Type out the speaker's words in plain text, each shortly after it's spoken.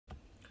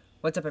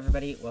What's up,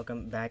 everybody?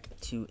 Welcome back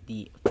to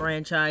the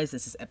franchise.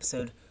 This is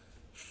episode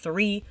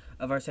 3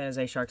 of our San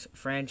Jose Sharks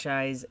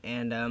franchise,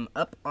 and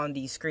up on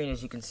the screen,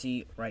 as you can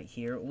see right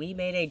here, we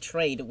made a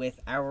trade with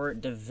our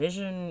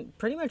division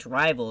pretty much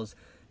rivals,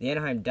 the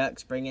Anaheim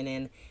Ducks, bringing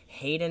in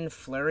Hayden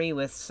Fleury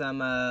with some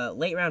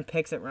late round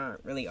picks that weren't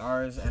really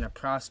ours and a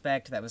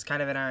prospect that was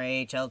kind of in our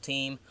AHL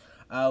team.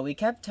 We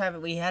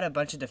had a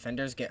bunch of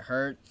defenders get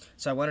hurt,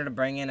 so I wanted to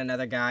bring in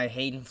another guy,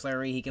 Hayden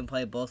Fleury. He can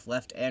play both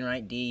left and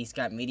right D. He's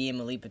got medium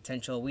elite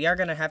potential. We are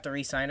going to have to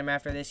re-sign him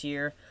after this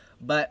year,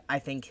 but I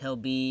think he'll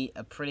be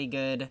a pretty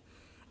good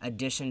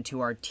addition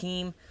to our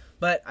team.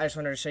 But I just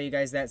wanted to show you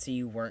guys that so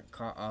you weren't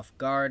caught off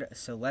guard.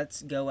 So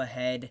let's go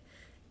ahead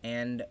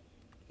and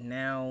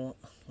now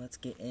let's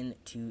get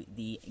into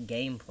the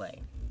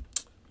gameplay.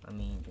 Let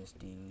me just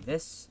do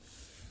this.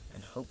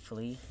 And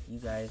hopefully, you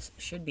guys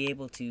should be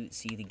able to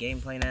see the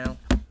gameplay now.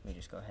 Let me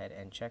just go ahead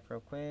and check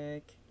real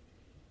quick.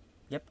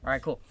 Yep,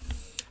 alright, cool.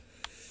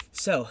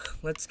 So,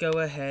 let's go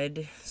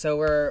ahead. So,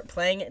 we're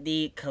playing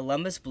the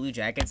Columbus Blue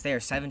Jackets. They are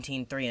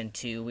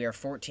 17-3-2. We are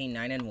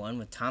 14-9-1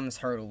 with Thomas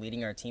Hertl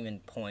leading our team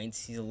in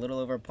points. He's a little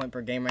over a point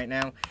per game right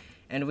now.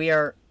 And we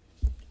are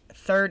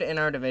third in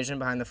our division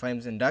behind the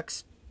Flames and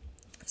Ducks.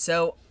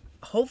 So,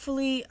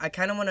 hopefully, I'm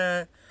going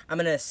to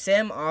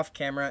sim off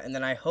camera, and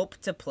then I hope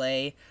to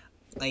play.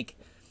 Like,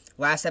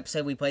 last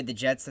episode we played the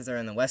Jets as they're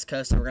on the West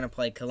Coast, so we're going to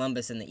play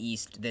Columbus in the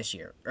East this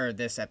year, or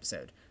this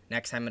episode.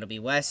 Next time it'll be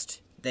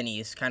West, then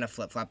East, kind of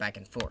flip-flop back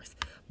and forth.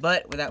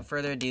 But without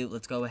further ado,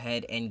 let's go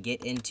ahead and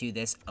get into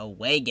this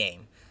away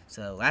game.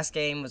 So last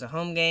game was a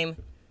home game.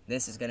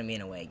 This is going to be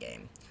an away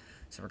game.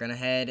 So we're going to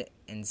head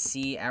and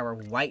see our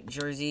white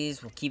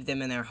jerseys. We'll keep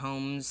them in their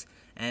homes,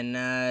 and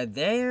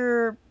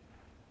they're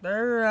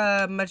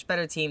a much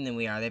better team than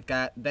we are. They've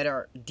got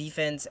better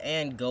defense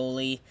and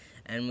goalie,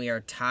 and we are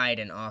tied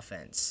in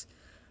offense.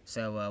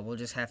 So we'll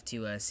just have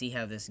to see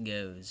how this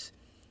goes.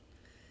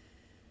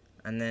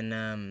 And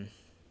then,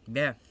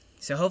 yeah.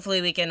 So hopefully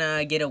we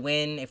can get a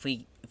win. If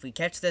we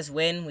catch this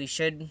win, we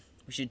should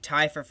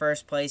tie for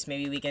first place.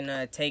 Maybe we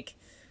can take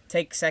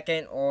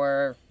second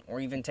or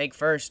even take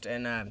first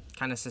and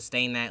kind of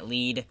sustain that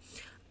lead.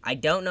 I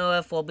don't know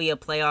if we'll be a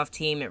playoff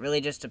team. It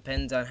really just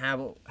depends on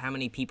how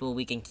many people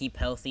we can keep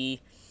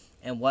healthy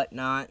and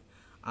whatnot.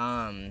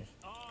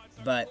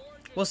 But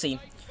we'll see.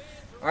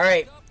 All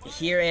right,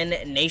 here in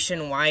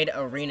Nationwide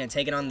Arena,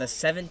 taking on the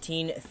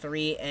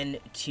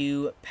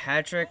 17-3-2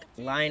 Patrick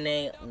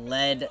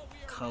Laine-led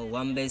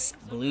Columbus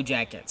Blue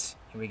Jackets.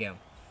 Here we go.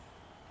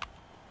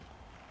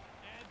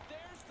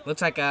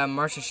 Looks like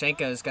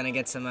Marcheshenko is going to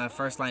get some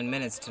first-line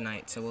minutes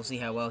tonight, so we'll see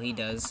how well he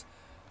does.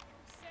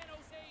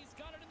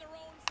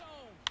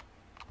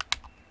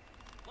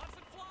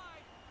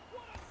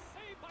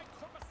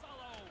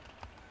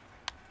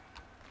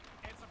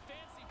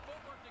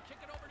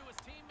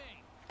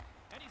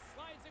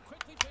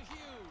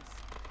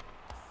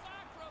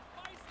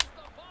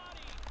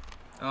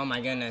 Oh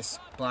my goodness,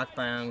 blocked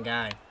by our own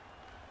guy.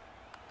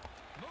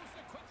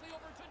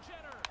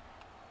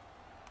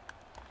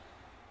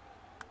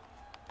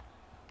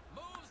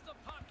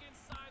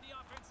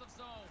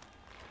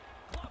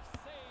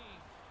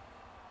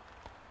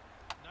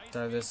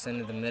 Throw this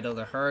into the middle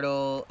to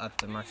Hertl, up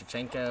to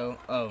Marcheshenko.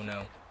 Oh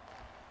no.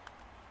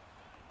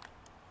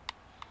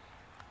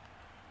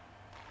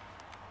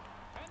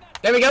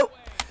 There we go!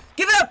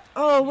 Give it up!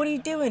 Oh, what are you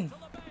doing?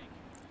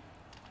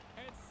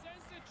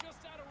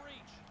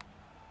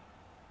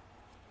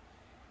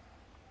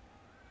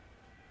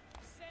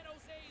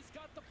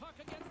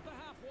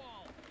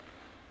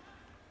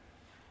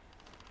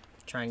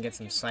 Try and get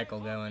some cycle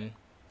going.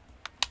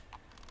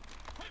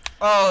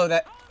 Oh,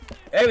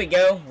 there we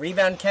go.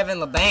 Rebound Kevin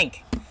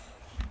Labanc.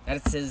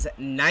 That's his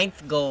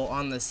 9th goal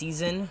on the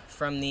season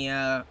from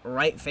the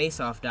right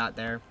face-off dot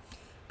there.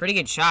 Pretty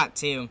good shot,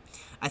 too.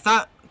 I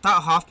thought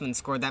Hoffman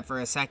scored that for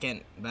a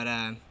second,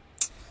 but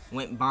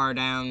went bar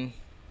down,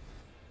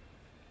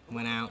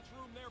 went out.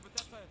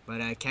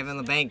 But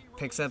Kevin Labanc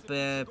picks up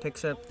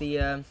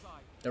the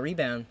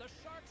rebound.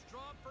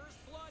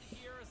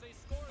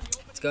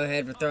 Go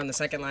ahead, we're throwing the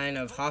second line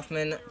of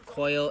Hoffman,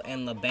 Coyle,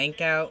 and Labanc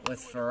out with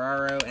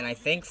Ferraro and I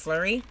think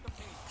Fleury.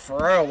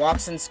 Ferraro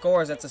walks and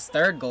scores. That's his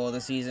 3rd goal of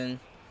the season.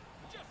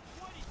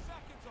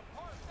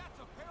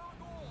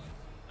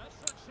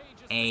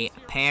 A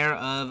pair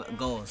of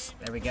goals.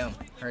 There we go.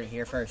 Heard it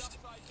here first.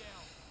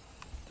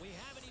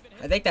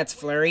 I think that's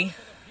Fleury.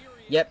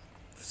 Yep.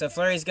 So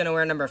Fleury's going to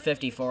wear number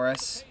 50 for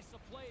us.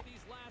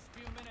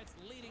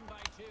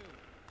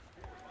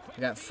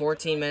 We got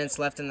 14 minutes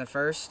left in the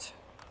first.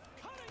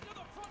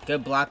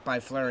 Good block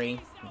by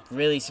Fleury.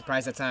 Really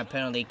surprised that's not a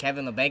penalty.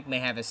 Kevin Labanc may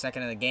have his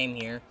second of the game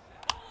here.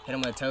 Hit him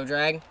with a toe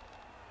drag.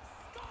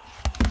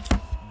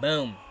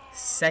 Boom.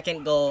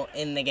 2nd goal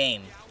in the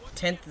game.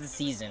 10th of the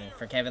season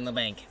for Kevin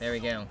Labanc. There we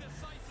go.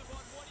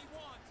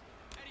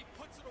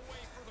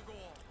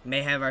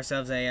 May have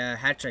ourselves a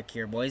hat trick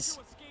here, boys.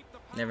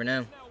 Never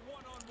know.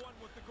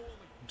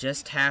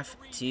 Just have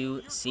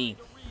to see.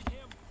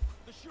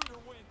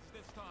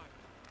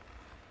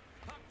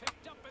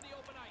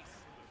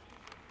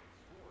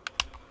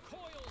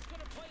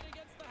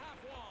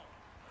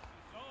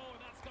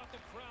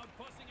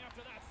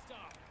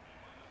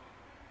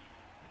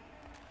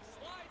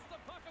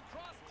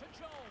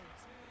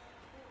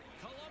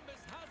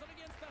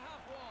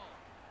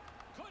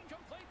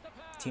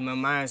 Timo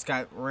Myers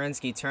got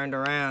Werenski turned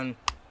around.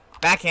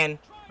 Backhand.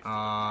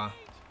 Aww.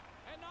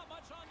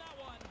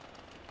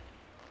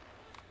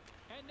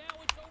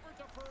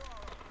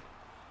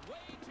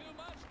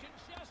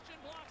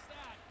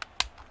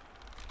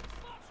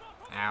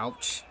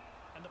 Ouch.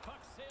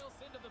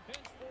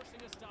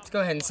 Let's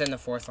go ahead and send the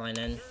fourth line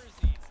in.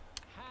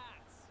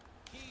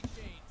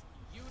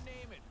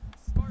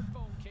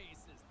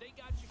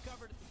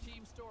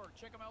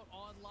 Check them out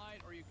online,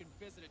 or you can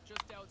visit it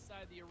just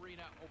outside the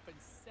arena. Open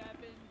 7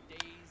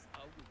 days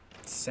a week.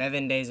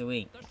 7 days a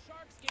week.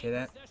 Hear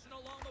that?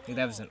 Dude,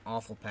 that was an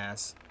awful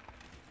pass.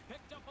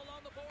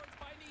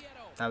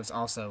 That was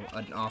also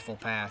an awful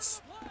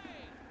pass.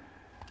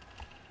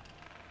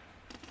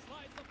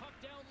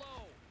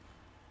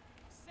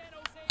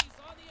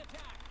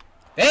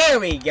 There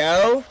we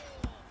go!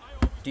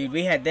 Dude,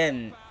 we had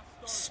them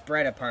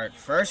spread apart.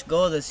 First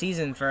goal of the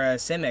season for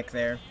Simic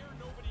there.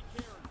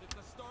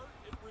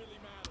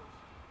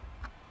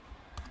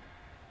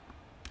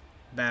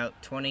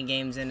 About 20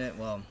 games in it,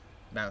 well,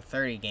 about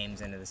 30 games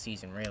into the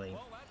season, really.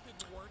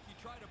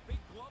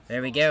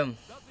 There we go.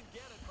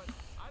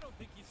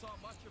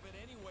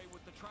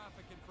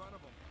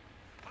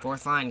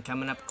 Fourth line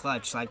coming up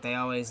clutch like they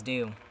always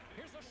do.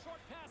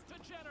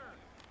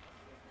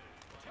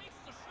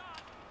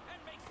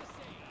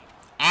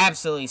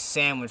 Absolutely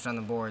sandwiched on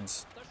the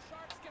boards.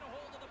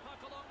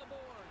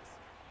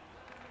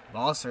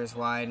 Balser's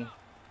wide.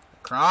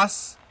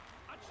 Cross.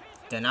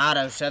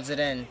 Donato shoves it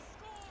in.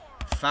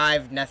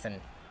 5-0.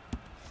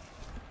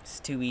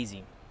 It's too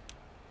easy.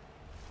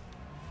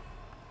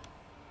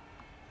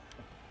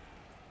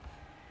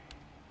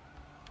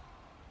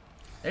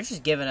 They're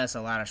just giving us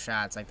a lot of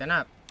shots. Like, they're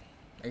not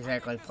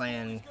exactly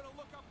playing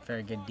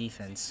very good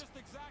defense.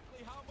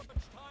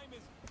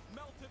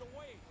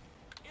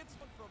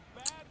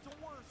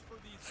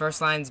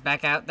 First line's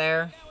back out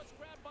there.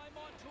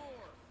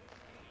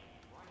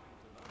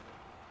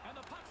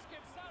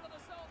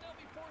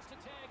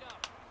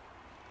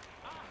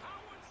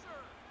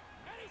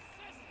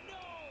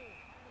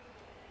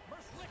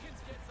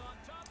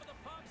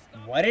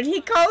 What did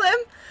he call him?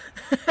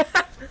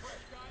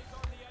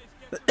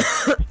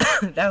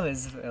 That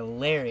was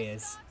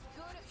hilarious.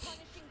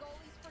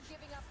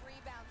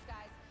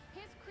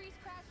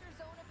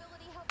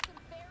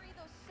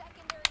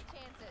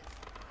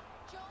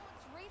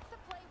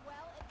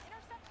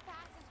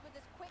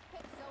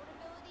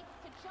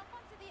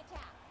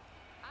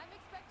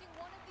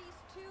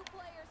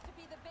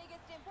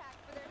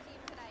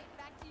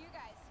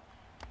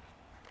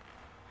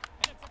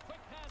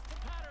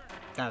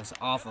 That was an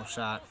awful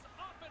shot.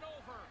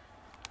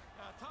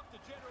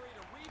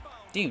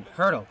 Dude,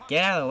 Hurdle,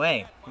 get out of the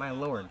way. My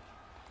lord.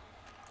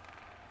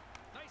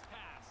 Nice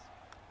pass.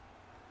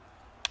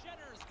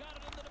 Jenner's got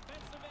it in the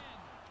defensive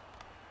end.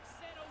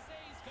 San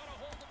Jose's got a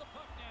hold of the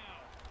puck now.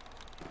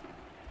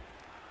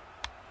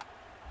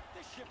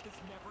 This shift is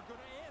never going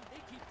to end.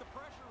 They keep the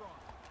pressure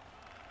on.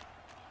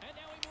 And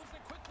now he moves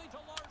it quickly to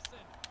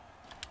Larson.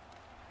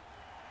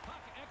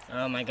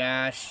 Oh my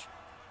gosh.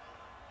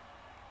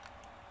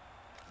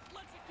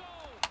 Let's it go.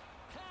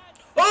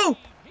 Oh!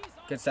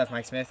 Good stuff,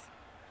 Mike Smith.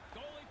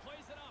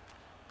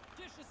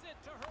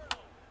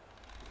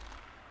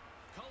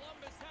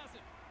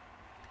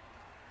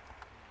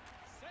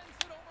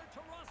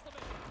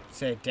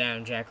 Sit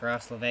down, Jack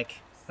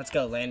Roslovic. Let's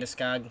go,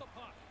 Landeskog.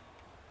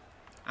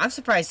 I'm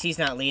surprised he's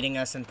not leading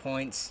us in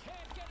points.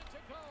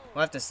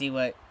 We'll have to see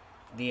what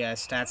the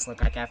stats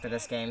look like after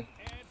this game.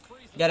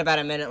 Got about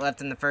a minute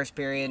left in the first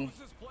period.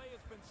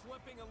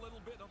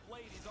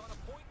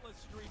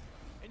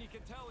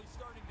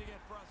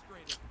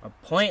 A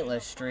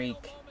pointless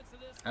streak.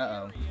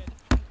 Uh-oh.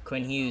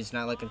 Quinn Hughes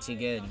not looking too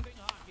good.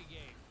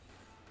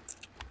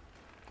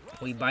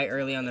 We bite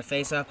early on the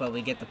faceoff, but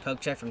we get the poke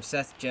check from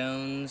Seth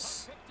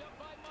Jones.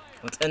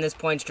 Let's end this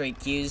point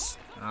streak, Hughes.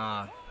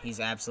 Ah, he's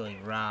absolutely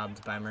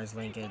robbed by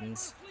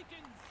Merzlikins.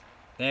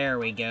 There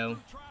we go.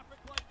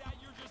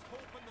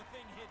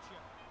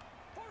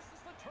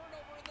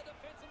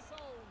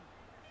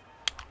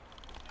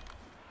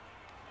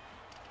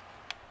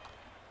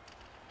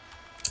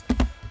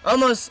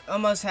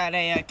 Almost had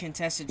a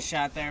contested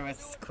shot there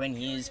with Quinn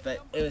Hughes,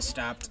 but it was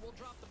stopped.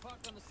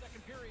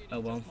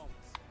 Oh well.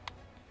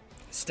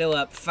 Still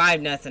up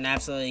 5-0,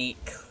 absolutely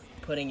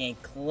putting a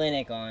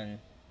clinic on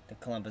the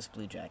Columbus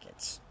Blue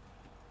Jackets.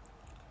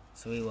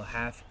 So we will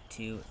have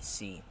to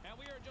see. And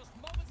we are just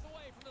moments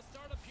away from the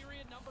start of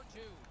period number 2.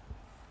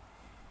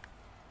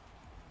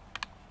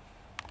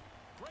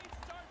 Great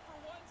start for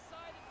one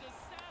side and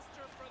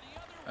disaster for the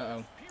other.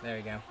 Uh-oh, there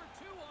we go.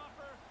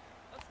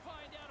 Let's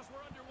find out as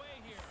we're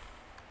underway here.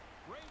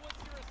 Ray, what's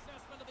your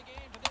assessment of the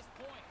game to this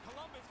point?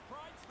 Columbus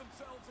prides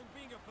themselves in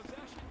being a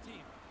possession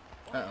team.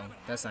 Uh-oh,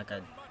 that's not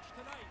good.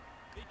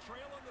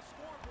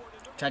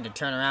 Tried to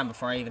turn around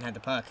before I even had the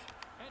puck.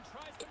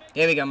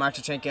 There we go,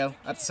 Marchenko,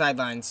 up the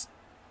sidelines.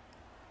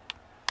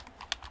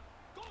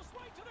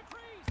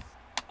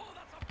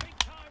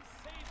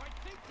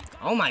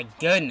 Oh my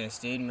goodness,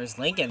 dude.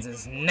 Merzlikins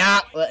is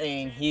not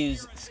letting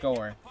Hughes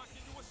score.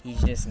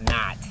 He's just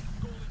not.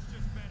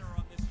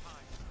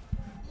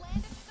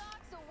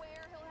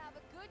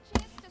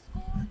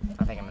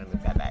 think I'm gonna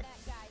move that back.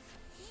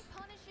 He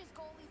punishes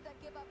goalies that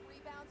give up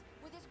rebounds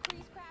with his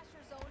crease crasher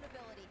zone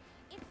ability.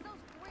 It's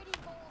those gritty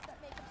goals that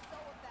make him so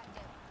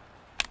effective.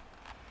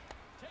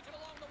 Taken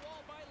along the wall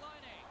by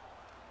Line.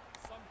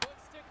 Some good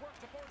stick work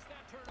to force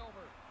that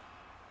turnover.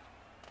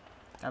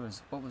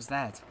 What was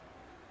that?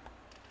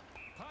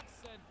 Puck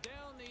sent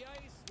down the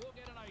ice. We'll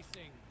get an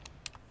icing.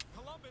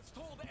 Columbus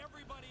told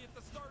everybody at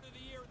the start of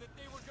the year that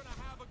they were going to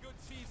have a good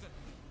season.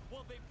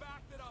 Well, they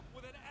backed it up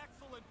with an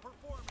excellent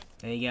performance.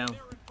 There you go.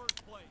 They're in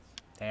first place.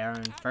 They are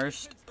in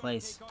first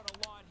place. Take on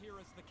a lot here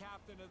as the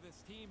captain of this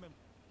team, and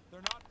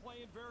they're not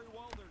playing very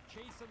well. They're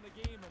chasing the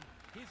game, and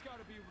he's got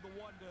to be the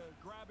one to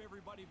grab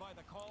everybody by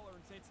the collar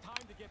and say it's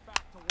time to get back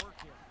to work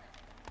here.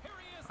 Here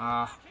he is.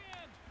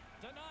 Backhand.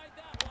 Denied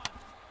that one.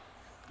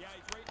 Yeah,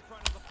 he's right in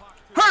front of the puck,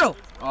 too. Hurdle!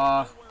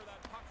 Where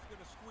that puck's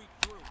going to squeak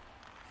through.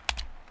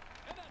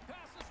 And that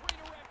pass is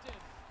redirected.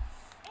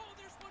 Oh,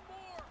 there's one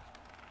more.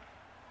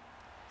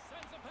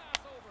 Sends a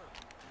pass over.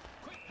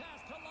 Quick pass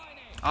to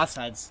Line.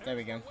 Offsides. There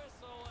we go.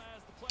 Whistle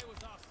as the play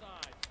was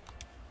offside.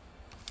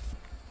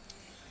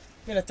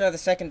 I'm gonna throw the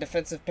second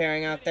defensive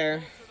pairing out there.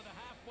 Closer to the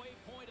halfway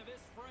point of this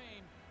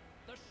frame.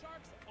 The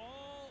Sharks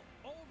all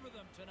over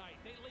them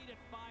tonight. They lead at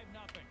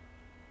 5-0.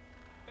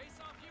 Face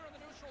off here in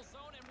the neutral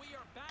zone, and we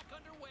are back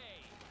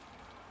underway.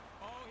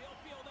 Oh, he'll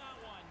feel that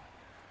one.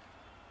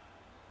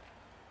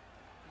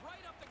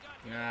 Right up the gut.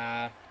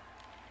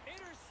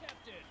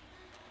 Intercepted.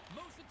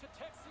 Moves it to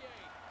Texier.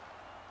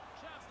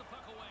 Jabs the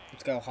puck away.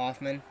 Let's go,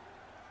 Hoffman.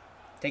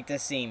 Take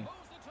this seam. Moves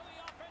it to the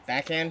offensive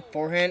Backhand, zone.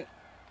 forehand,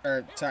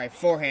 or sorry,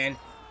 forehand,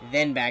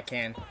 then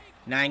backhand.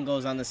 9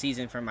 goals on the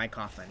season for Mike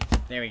Hoffman.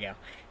 There we go.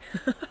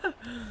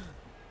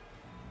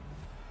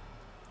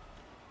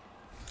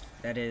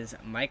 That is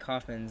Mike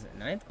Hoffman's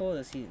 9th goal of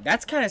the season.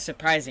 That's kind of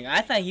surprising.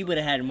 I thought he would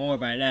have had more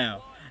by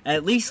now.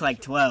 At least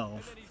like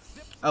 12.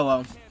 Oh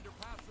well. Tender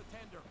past the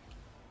tender.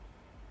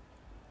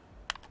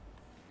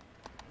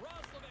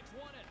 Roslovic's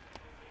won it.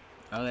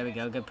 Oh, there we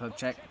go. Good poke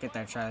check. Get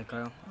that Charlie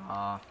Coyle.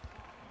 Aw.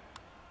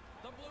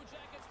 The Blue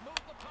Jackets move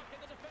the puck in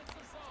the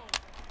defensive zone.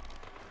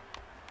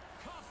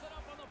 Coughs it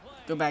up on the play.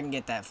 Go back and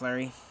get that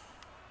flurry.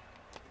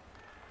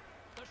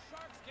 The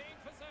Sharks gain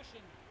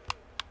possession.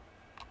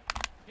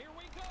 Here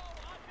we go.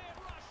 On-man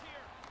rush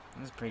here.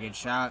 That's a pretty good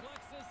shot.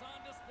 Reflexes on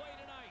display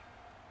tonight.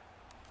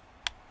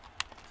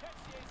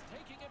 Texier's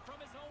taking it from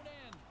his own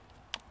end.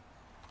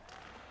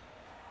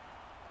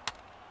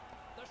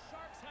 The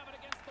Sharks have it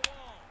against the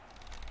wall.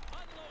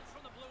 Unloads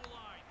from the blue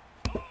line.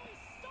 Oh, he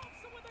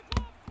stomps him with a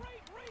glove.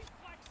 Great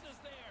reflexes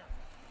there.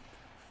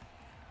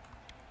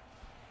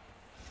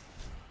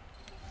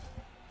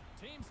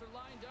 Teams are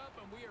lined up,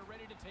 and we are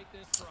ready to take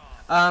this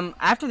draw.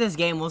 After this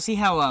game, we'll see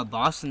how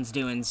Boston's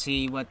doing.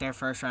 See what their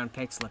first round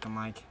picks looking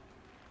like.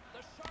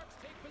 The Sharks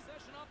take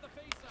possession off the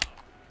faceoff.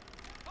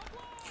 A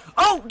blow.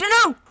 Oh,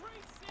 no!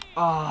 Great save. Oh.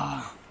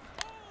 Oh,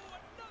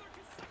 another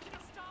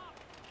consecutive stop.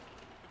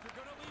 If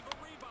you're going to leave a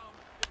rebound,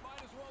 it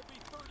might as well be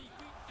 30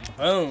 feet.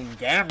 Boom.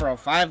 Gabriel,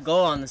 5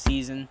 goal on the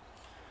season.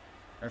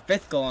 Or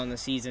 5th goal on the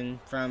season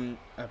from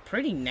a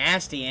pretty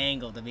nasty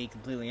angle, to be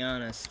completely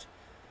honest.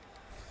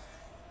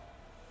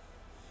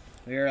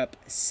 We're up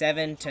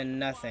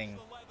 7-0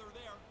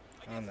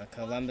 on the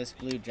Columbus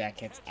Blue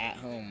Jackets at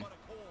home.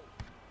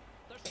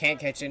 Can't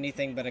catch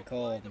anything but a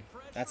cold.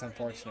 That's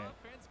unfortunate.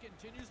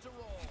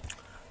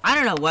 I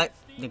don't know what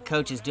the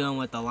coach is doing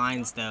with the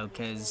lines, though,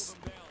 because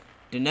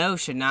Deneau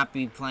should not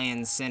be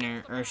playing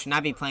center, or should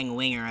not be playing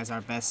winger as our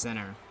best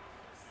center.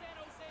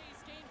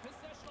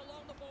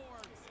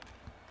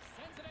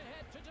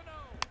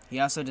 He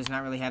also does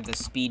not really have the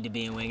speed to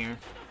be a winger.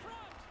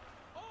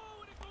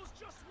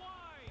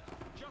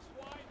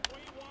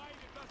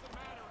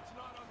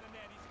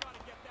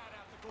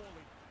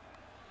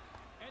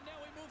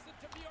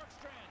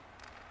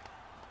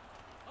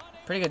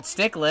 Pretty good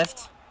stick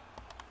lift.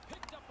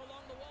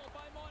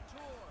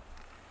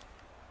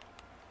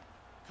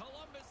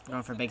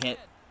 Going for a big hit.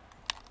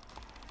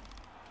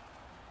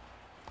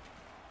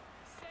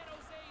 San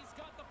Jose's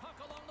got the puck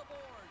along the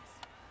boards.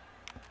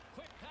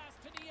 Quick pass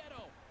to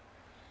Nieto.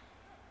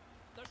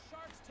 The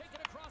Sharks take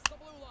it across the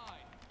blue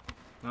line.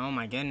 Oh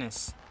my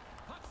goodness.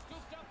 Puck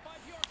scooped up by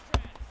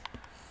Bjorkstrand.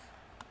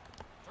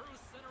 Through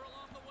center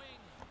along the wing.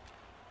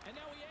 And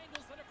now he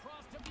angles it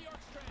across to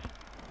Bjorkstrand.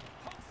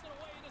 Pokes it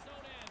away in his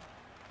own end.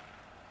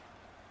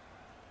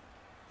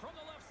 From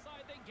the left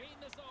side, they gain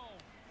the zone.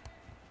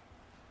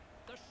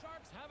 The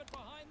Sharks have it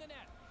behind the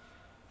net.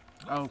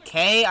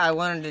 Okay, I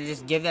wanted to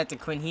just give that to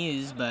Quinn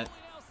Hughes, but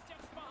Now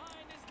steps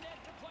behind his net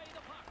to play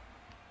the puck.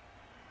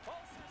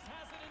 Bolsters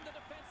has it in the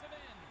defensive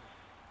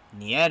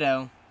end.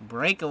 Nieto,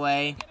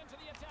 breakaway. Get into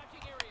the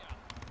attacking area.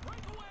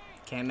 Breakaway.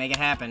 Can't make it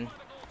happen. By the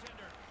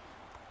goaltender.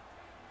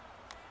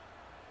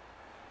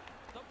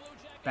 The Blue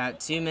Jackets About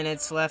 2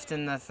 minutes left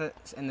in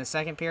the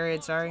second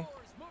period, sorry.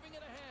 moving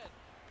it ahead.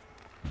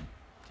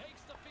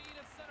 Takes the feed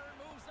at center and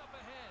moves up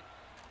ahead.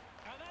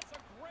 And that's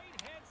a great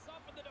heads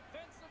up in the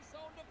defensive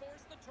zone to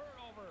force the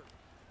turnover.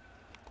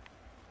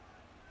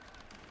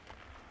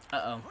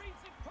 Uh-oh.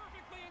 Reads it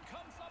perfectly and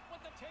comes up with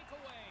the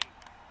takeaway.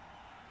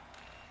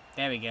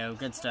 There we go.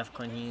 Good stuff,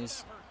 Quinn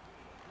Hughes.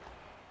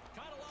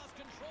 Kind of lost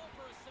control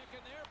for a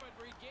second there, but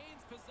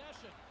regains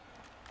possession.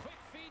 Quick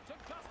feed to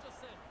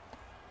Gustafson.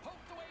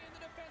 Poked away in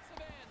the defensive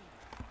end.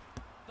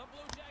 The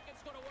Blue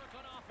Jackets going to work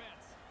on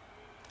offense.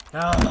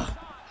 Oh.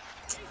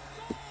 He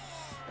scores!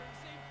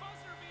 A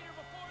buzzer beater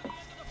before the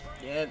end of the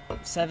frame.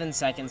 Yep. 7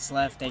 seconds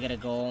left. They get a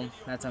goal.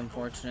 That's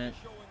unfortunate.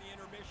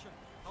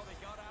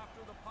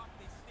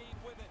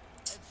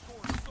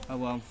 Oh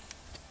well.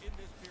 In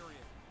this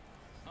period.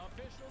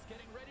 Officials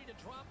getting ready to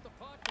drop the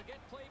puck to get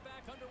play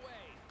back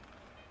underway.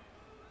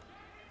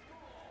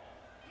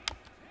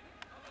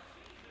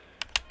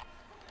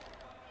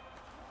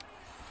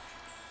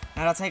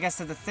 That'll take us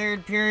to the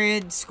 3rd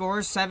period. Score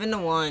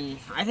 7-1.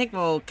 I think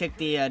we'll kick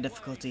the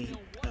difficulty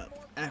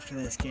up after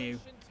this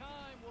game.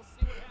 We'll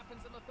see what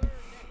happens in the third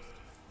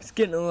next. It's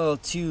getting a little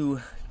too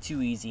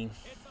easy.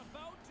 It's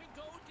about to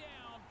go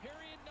down.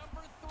 Period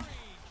number 3.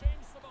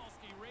 James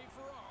Cebulski, Ray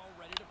Ferraro,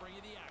 ready to bring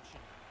you the action.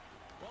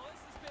 Well, this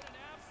has been an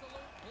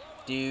absolute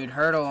blowout. Dude,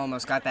 Hurdle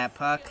almost got that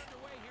puck.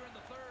 Underway here in the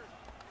third.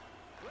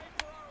 Ray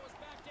Ferraro is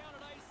back down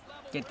at ice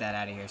level. Get that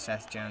out of here,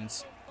 Seth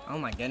Jones. Oh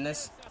my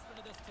goodness. Assessment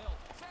of this tilt.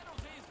 San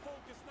Jose's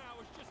focus now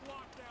is just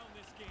lock down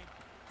this game.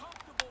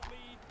 Comfortable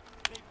lead.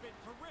 They've been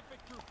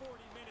terrific through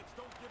 40 minutes.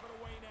 Don't give it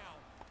away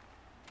now.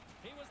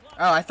 He was locked.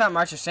 Oh, I thought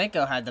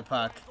Marchenko had the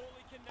puck.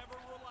 Goalie can never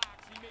relax.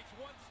 He makes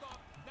one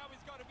stop. Now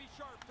he's got to be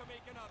sharp to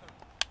make another.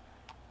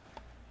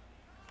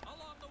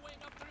 Along the wing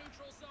up the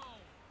neutral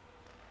zone.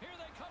 Here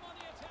they come on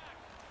the attack.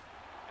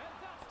 And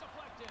that's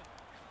deflected.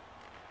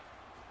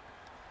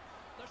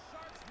 The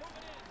Sharks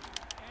moving in.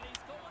 And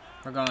he's going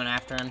out. We're going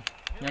after him.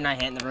 You're not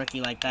hitting the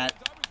rookie like that.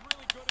 I was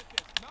really good at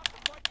this. Not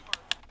the fight part.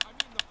 I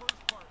mean the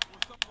first part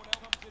where someone else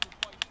comes in and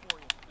fights for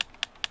you.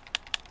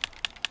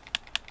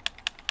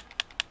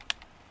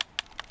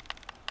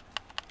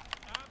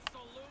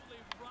 Absolutely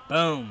robbed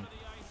Boom. of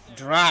the ice there.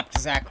 Dropped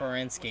Zach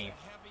Werenski.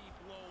 Heavy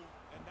blow,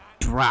 and that's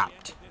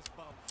Dropped. the end of this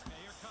bump. And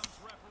here comes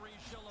referee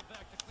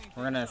Schillebeck to clean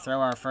We're gonna things up. throw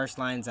our first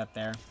lines up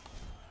there.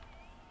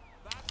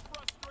 That's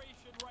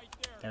frustration right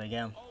there. There we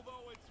go.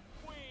 Although it's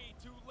way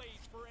too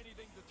late for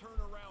anything to turn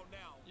around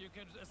now. You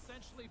can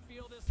essentially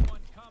feel this one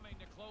coming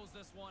to close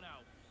this one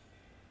out.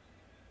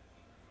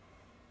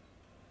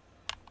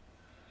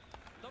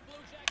 The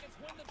Blue Jackets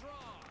win the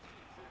draw.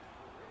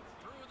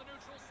 Through the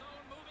neutral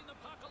zone, moving the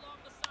puck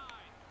along the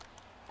side.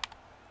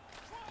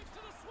 Drives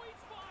to the sweet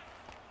spot.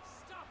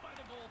 Stopped by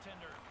the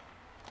goaltender.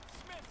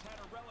 Smith's had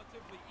a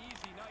relatively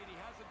easy night. He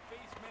hasn't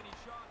faced many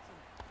shots, and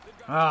they've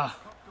got a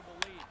comfortable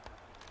lead.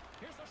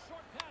 Here's a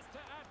short pass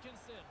to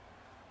Atkinson.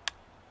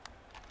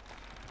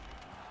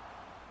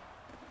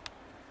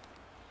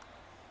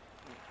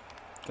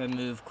 Good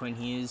move, Quinn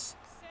Hughes.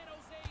 San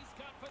Jose's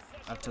got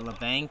possession. Up to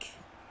LeBanc.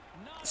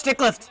 Not Stick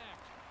enough lift. back.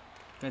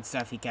 Good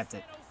stuff. He kept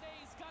it. San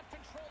Jose's got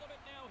control of it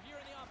now here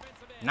in the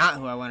offensive end. Not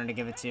who I wanted to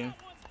give it to.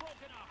 That one's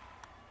broken up.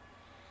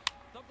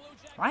 The Blue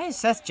Jackets Why does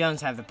Seth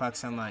Jones have the puck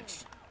so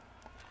much?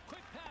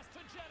 quick pass to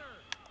Jenner.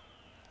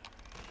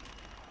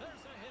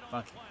 There's a hit on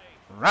Fuck. the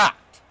play.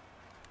 Rocked.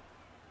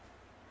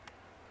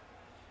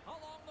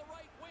 Along the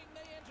right wing,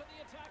 they enter the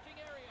attacking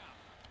area.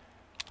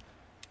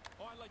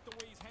 Oh, I like the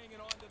way he's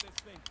hanging on to this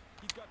thing.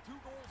 He's got 2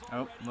 goals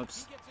Oh, already.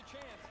 whoops. He gets a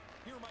chance.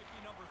 Here might be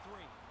number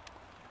 3.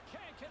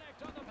 Can't connect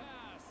on the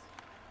pass.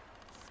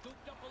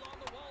 Scooped up along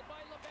the wall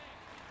by LeBanc.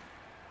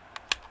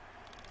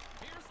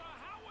 Here's a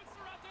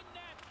howitzer at the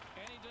net,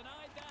 and he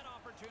denied that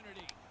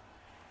opportunity.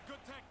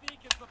 Good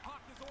technique as the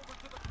puck is over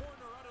to the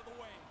corner out of the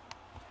way.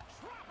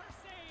 Trapper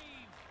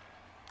save.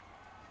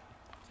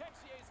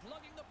 Texier's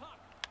lugging the puck.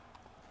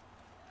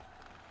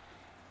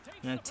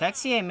 Takes Now, the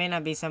pass. Texier may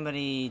not be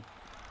somebody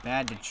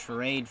bad to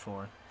trade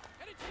for.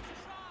 And he takes a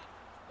shot.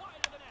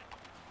 Wide of the net.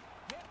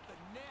 Hit the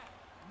net.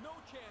 No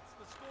chance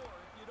to score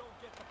if you don't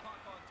get the puck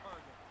on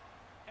target.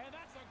 And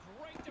that's a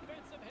great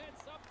defensive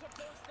heads up to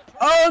force the turn.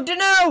 Oh,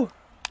 Dano!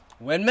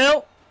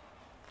 Windmill.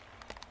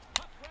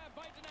 Puck grab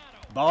by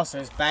Donato.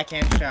 Balsers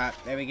backhand shot.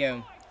 There we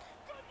go.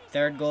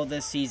 3rd goal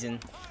this season.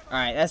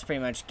 Alright, that's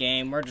pretty much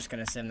game. We're just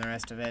going to sim the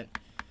rest of it.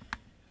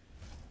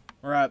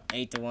 We're up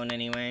 8-1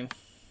 anyway.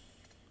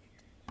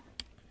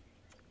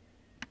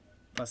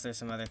 Plus there's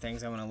some other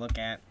things I want to look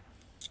at.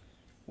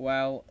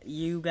 Well,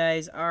 you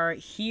guys are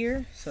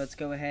here, so let's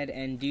go ahead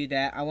and do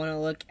that. I want to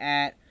look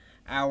at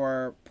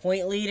our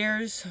point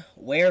leaders,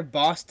 where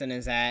Boston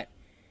is at,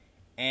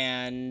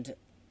 and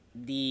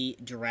the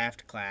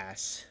draft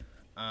class.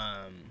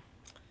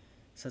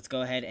 So let's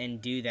go ahead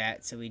and do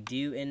that. So we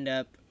do end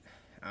up...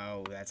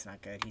 Oh, that's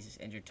not good. He's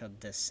injured till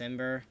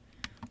December.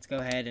 Let's go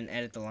ahead and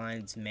edit the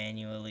lines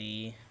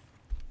manually.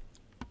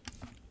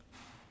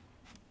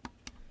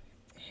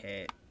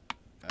 Hit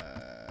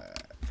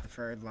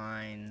preferred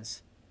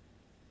lines.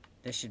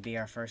 This should be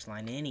our first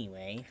line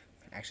anyway.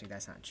 Actually,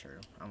 that's not true.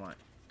 I want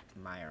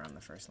Meyer on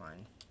the first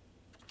line.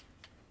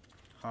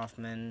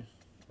 Hoffman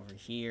over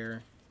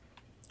here.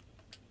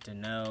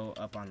 Deneau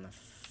up on the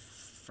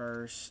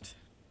first.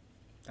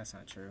 That's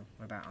not true.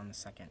 What about on the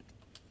second?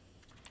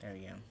 There we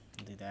go.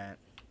 We'll do that.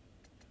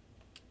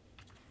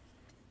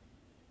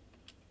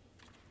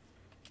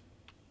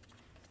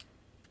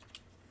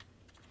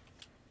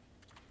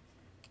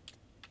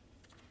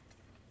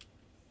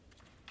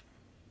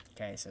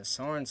 Okay, so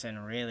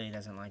Sorensen really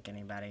doesn't like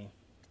anybody.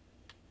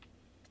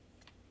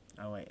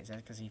 Oh, wait. Is that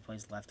because he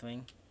plays left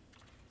wing?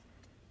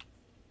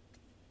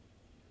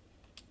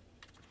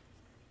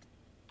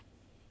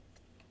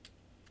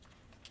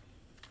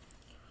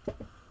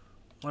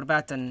 What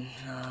about the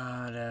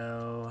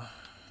Nato?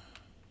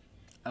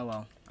 Oh,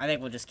 well. I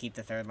think we'll just keep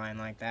the third line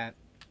like that.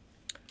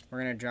 We're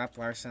going to drop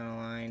Larson a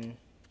line.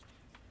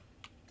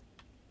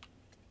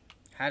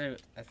 I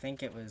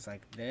think it was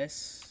like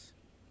this.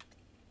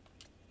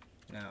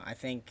 No, I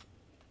think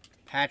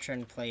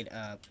Patron played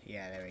up.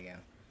 Yeah, there we go.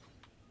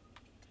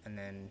 And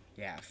then,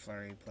 yeah,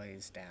 Fleury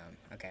plays down.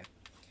 Okay.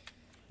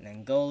 And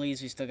then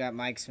goalies, we still got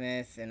Mike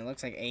Smith. And it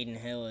looks like Aiden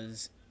Hill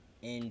is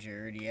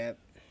injured. Yep.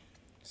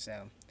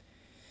 So,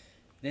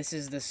 this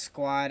is the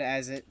squad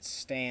as it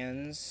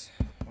stands.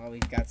 While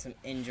we've got some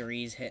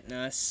injuries hitting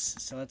us.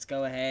 So, let's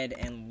go ahead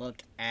and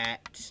look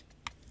at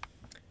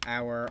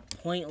our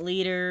point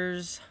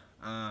leaders.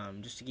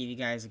 Just to give you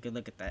guys a good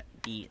look at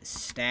the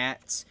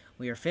stats.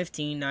 We are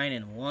 15, 9,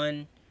 and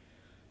 1.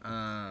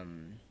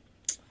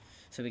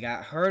 So we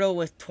got Hurdle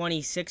with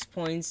 26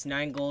 points,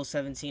 9 goals,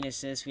 17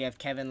 assists. We have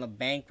Kevin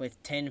LeBanc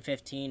with 10,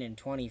 15, and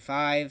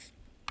 25.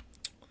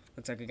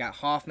 Looks like we got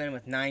Hoffman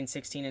with 9,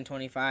 16, and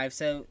 25.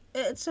 So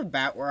it's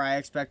about where I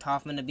expect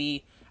Hoffman to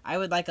be. I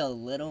would like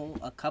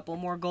a couple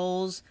more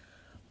goals.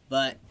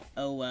 But,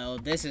 oh well,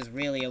 this is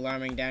really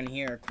alarming down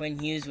here. Quinn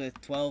Hughes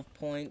with 12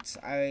 points.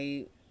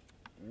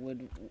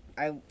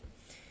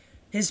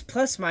 His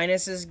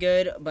plus-minus is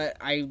good, but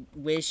I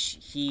wish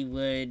he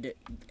would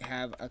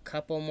have a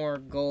couple more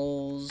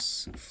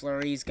goals.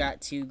 Fleury's got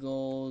 2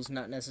 goals,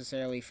 not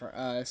necessarily for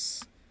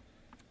us.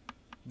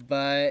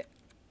 But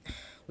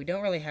we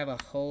don't really have a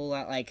whole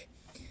lot. Like,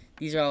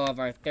 these are all of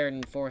our third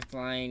and fourth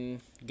line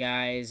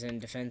guys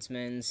and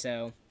defensemen,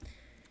 so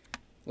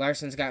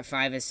Larson's got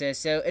 5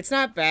 assists, so it's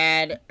not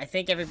bad. I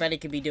think everybody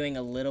could be doing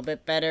a little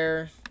bit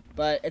better.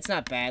 But it's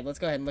not bad. Let's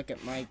go ahead and look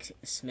at Mike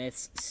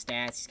Smith's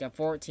stats. He's got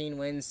 14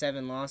 wins,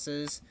 7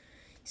 losses.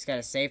 He's got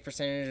a save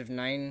percentage of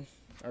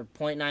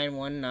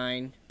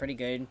 0.919. Pretty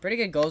good. Pretty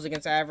good goals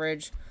against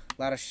average.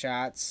 A lot of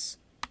shots.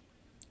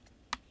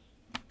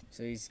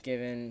 So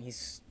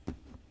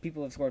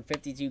people have scored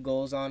 52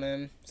 goals on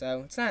him.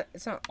 So it's not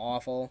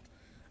awful.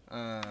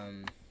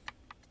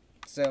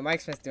 So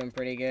Mike Smith's doing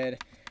pretty good.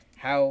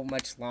 How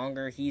much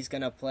longer he's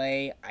gonna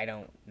play, I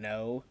don't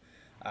know.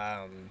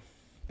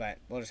 But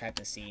we'll just have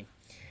to see.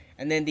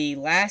 And then the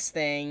last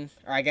thing,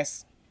 or I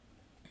guess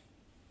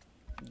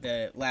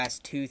the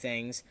last 2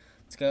 things.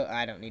 Let's go.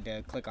 I don't need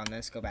to click on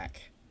this. Go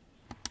back.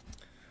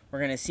 We're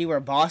going to see where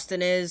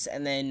Boston is.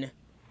 And then,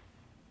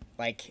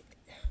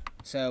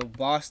 so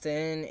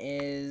Boston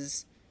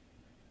is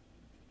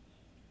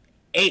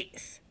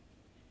 8th.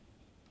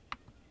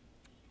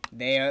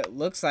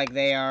 Looks like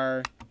they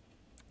are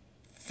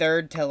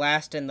 3rd to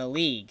last in the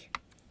league.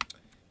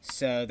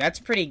 So that's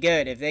pretty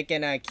good if they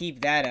can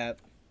keep that up.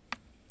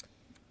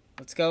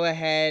 Let's go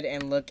ahead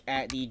and look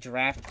at the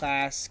draft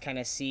class, kind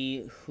of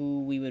see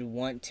who we would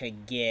want to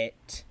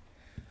get.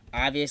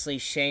 Obviously,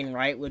 Shane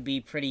Wright would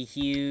be pretty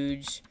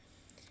huge.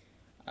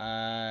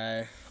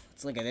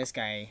 Let's look at this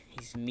guy.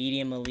 He's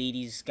medium elite.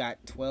 He's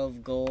got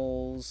 12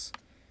 goals.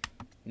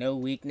 No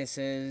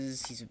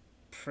weaknesses. He's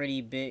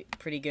pretty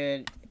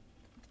good.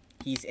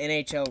 He's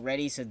NHL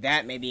ready, so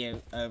that may be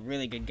a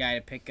really good guy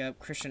to pick up.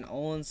 Christian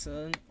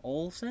Olsen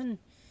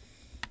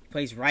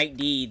plays right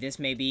D. This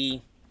may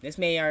be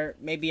our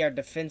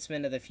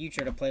defenseman of the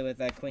future to play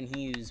with Quinn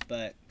Hughes,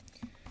 but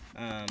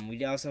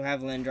we also have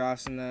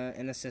Lindros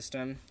in the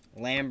system.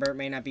 Lambert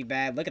may not be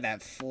bad. Look at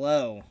that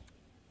flow.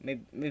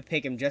 Maybe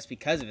pick him just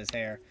because of his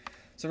hair.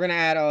 So we're gonna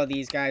add all of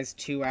these guys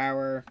to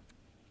our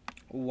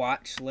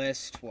watch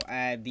list. We'll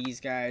add these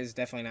guys.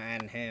 Definitely not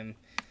adding him.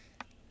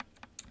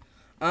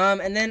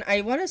 And then I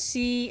want to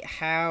see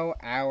how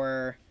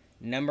our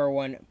number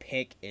 1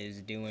 pick is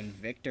doing.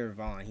 Victor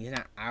Vaughn. He's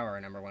not our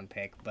number 1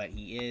 pick, but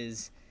he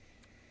is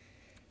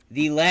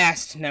the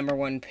last number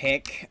 1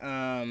 pick.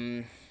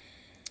 Let's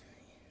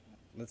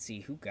see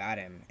who got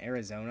him.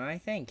 Arizona, I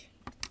think.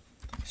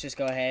 Let's just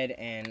go ahead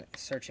and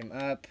search him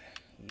up.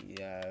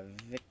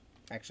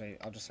 Actually,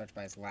 I'll just search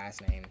by his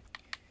last name.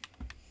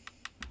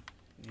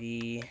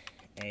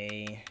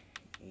 V-A-U-G-H-N.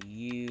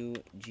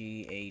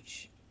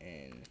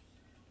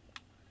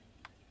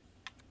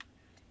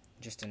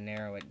 Just to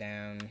narrow it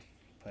down,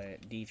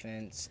 put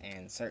defense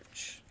and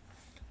search.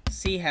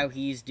 See how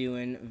he's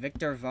doing.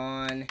 Victor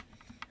Vaughn.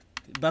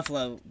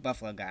 Buffalo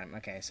got him.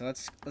 Okay, so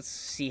let's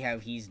see how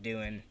he's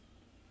doing.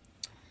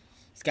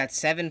 He's got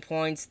 7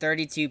 points,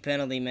 32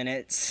 penalty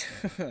minutes,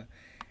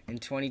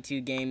 and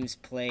 22 games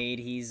played.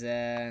 He's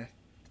not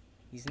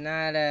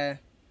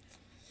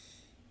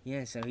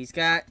so he's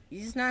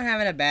not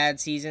having a bad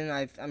season.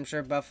 I'm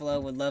sure Buffalo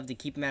would love to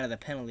keep him out of the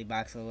penalty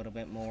box a little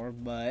bit more,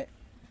 but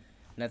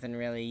nothing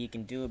really you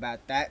can do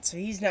about that. So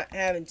he's not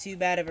having too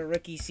bad of a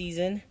rookie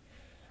season.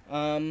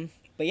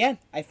 But yeah,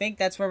 I think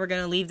that's where we're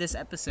going to leave this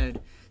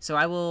episode. So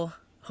I will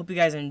hope you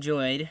guys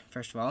enjoyed,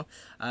 first of all.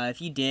 If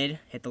you did,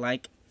 hit the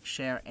like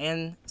share,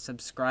 and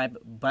subscribe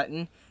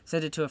button.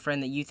 Send it to a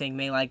friend that you think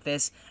may like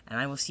this, and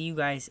I will see you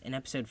guys in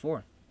episode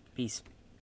 4. Peace.